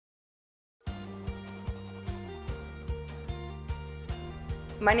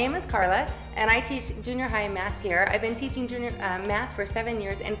My name is Carla, and I teach junior high math here. I've been teaching junior math for 7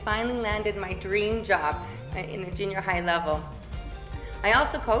 years and finally landed my dream job in the junior high level. I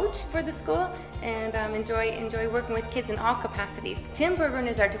also coach for the school and enjoy working with kids in all capacities. Tim Bergeron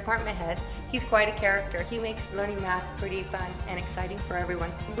is our department head. He's quite a character. He makes learning math pretty fun and exciting for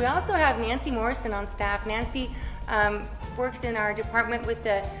everyone. We also have Nancy Morrison on staff. Nancy works in our department with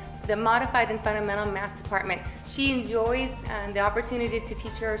the modified and fundamental math department. She enjoys the opportunity to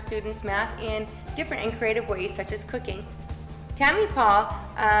teach her students math in different and creative ways, such as cooking. Tammy Paul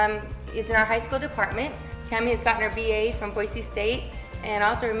is in our high school department. Tammy has gotten her BA from Boise State and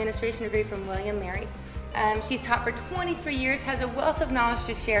also her administration degree from William Mary. She's taught for 23 years, has a wealth of knowledge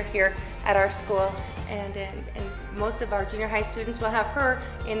to share here at our school, and most of our junior high students will have her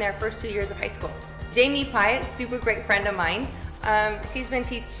in their first 2 years of high school. Jamie Pyatt, super great friend of mine. She's been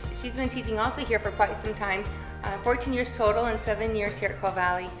teaching also here for quite some time, 14 years total and 7 years here at Quail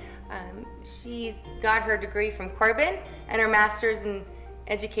Valley. She's got her degree from Corbin and her master's in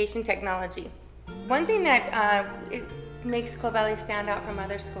education technology. One thing that it makes Quail Valley stand out from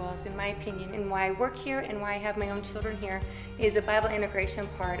other schools, in my opinion, and why I work here and why I have my own children here, is the Bible integration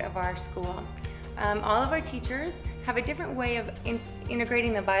part of our school. All of our teachers have a different way of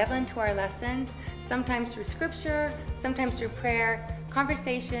integrating the Bible into our lessons, sometimes through scripture, sometimes through prayer,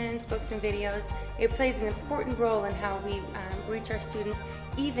 conversations, books and videos. It plays an important role in how we reach our students,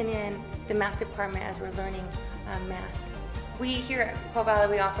 even in the math department as we're learning math. We here at Quail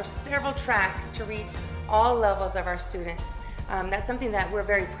Valley, we offer several tracks to reach all levels of our students. That's something that we're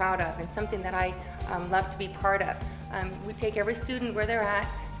very proud of and something that I love to be part of. We take every student where they're at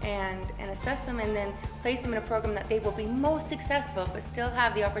and assess them and then place them in a program that they will be most successful but still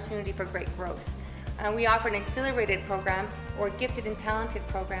have the opportunity for great growth. We offer an accelerated program or gifted and talented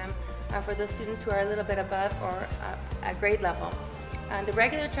program for those students who are a little bit above or at grade level. The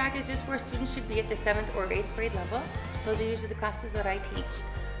regular track is just where students should be at the 7th or 8th grade level. Those are usually the classes that I teach.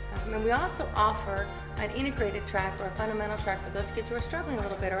 And we also offer an integrated track or a fundamental track for those kids who are struggling a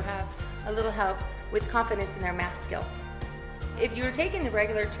little bit or have a little help with confidence in their math skills. If you were taking the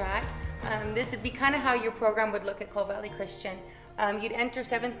regular track, this would be kind of how your program would look at Quail Valley Christian. You'd enter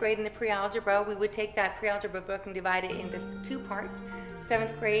 7th grade in the pre-algebra. We would take that pre-algebra book and divide it into 2 parts,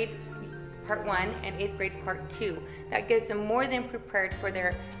 7th grade part 1 and 8th grade part 2. That gives them more than prepared for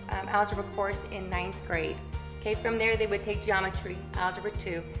their algebra course in 9th grade. Okay, from there they would take geometry, algebra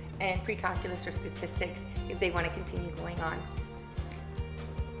 2, and pre-calculus or statistics if they want to continue going on.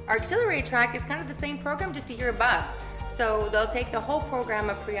 Our accelerated track is kind of the same program, just a year above. So they'll take the whole program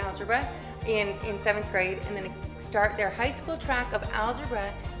of pre-algebra in 7th grade and then start their high school track of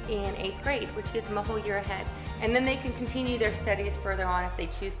algebra in 8th grade, which gives them a whole year ahead. And then they can continue their studies further on if they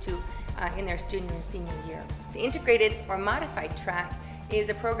choose to in their junior and senior year. The integrated or modified track is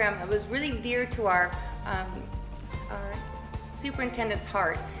a program that was really dear to our superintendent's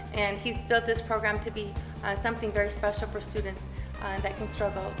heart, and he's built this program to be something very special for students that can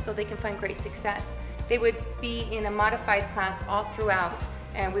struggle so they can find great success. They would be in a modified class all throughout,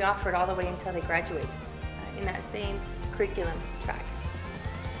 and we offer it all the way until they graduate in that same curriculum track.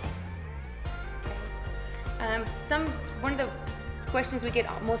 One of the questions we get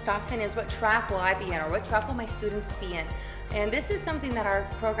most often is, what track will I be in, or what track will my students be in? And this is something that our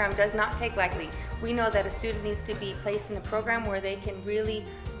program does not take lightly. We know that a student needs to be placed in a program where they can really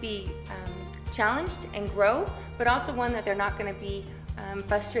be challenged and grow, but also one that they're not going to be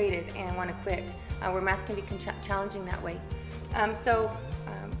frustrated and want to quit, where math can be challenging that way.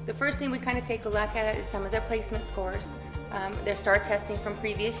 The first thing we kind of take a look at is some of their placement scores, their STAR testing from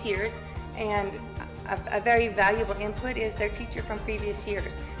previous years, and a very valuable input is their teacher from previous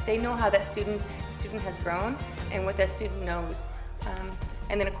years. They know how that student has grown and what that student knows.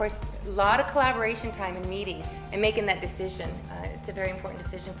 And then of course, a lot of collaboration time and meeting and making that decision. It's a very important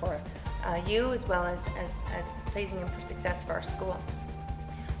decision for you as well as placing them for success for our school.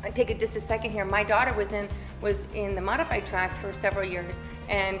 I'll take it just a second here. My daughter was in the modified track for several years,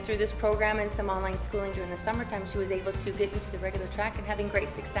 and through this program and some online schooling during the summertime, she was able to get into the regular track and having great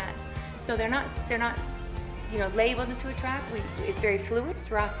success. So they're not labeled into a track. It's very fluid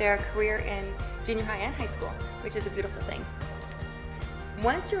throughout their career in junior high and high school, which is a beautiful thing.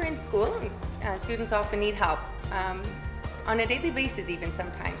 Once you're in school, students often need help on a daily basis, even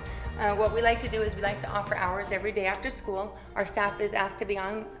sometimes. What we like to do is we like to offer hours every day after school. Our staff is asked to be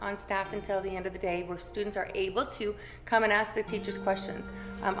on staff until the end of the day, where students are able to come and ask the teachers questions.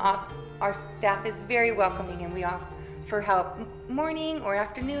 Our staff is very welcoming, and we offer help morning or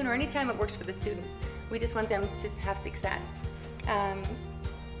afternoon or any time it works for the students. We just want them to have success. I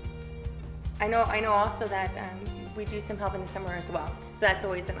know also that we do some help in the summer as well. So that's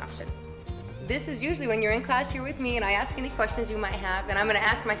always an option. This is usually when you're in class here with me and I ask any questions you might have, and I'm going to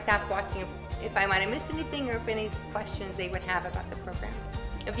ask my staff watching if I might have missed anything or if any questions they would have about the program.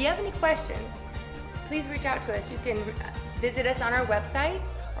 If you have any questions, please reach out to us. You can visit us on our website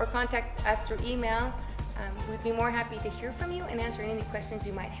or contact us through email. We'd be more happy to hear from you and answer any questions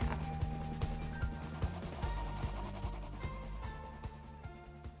you might have.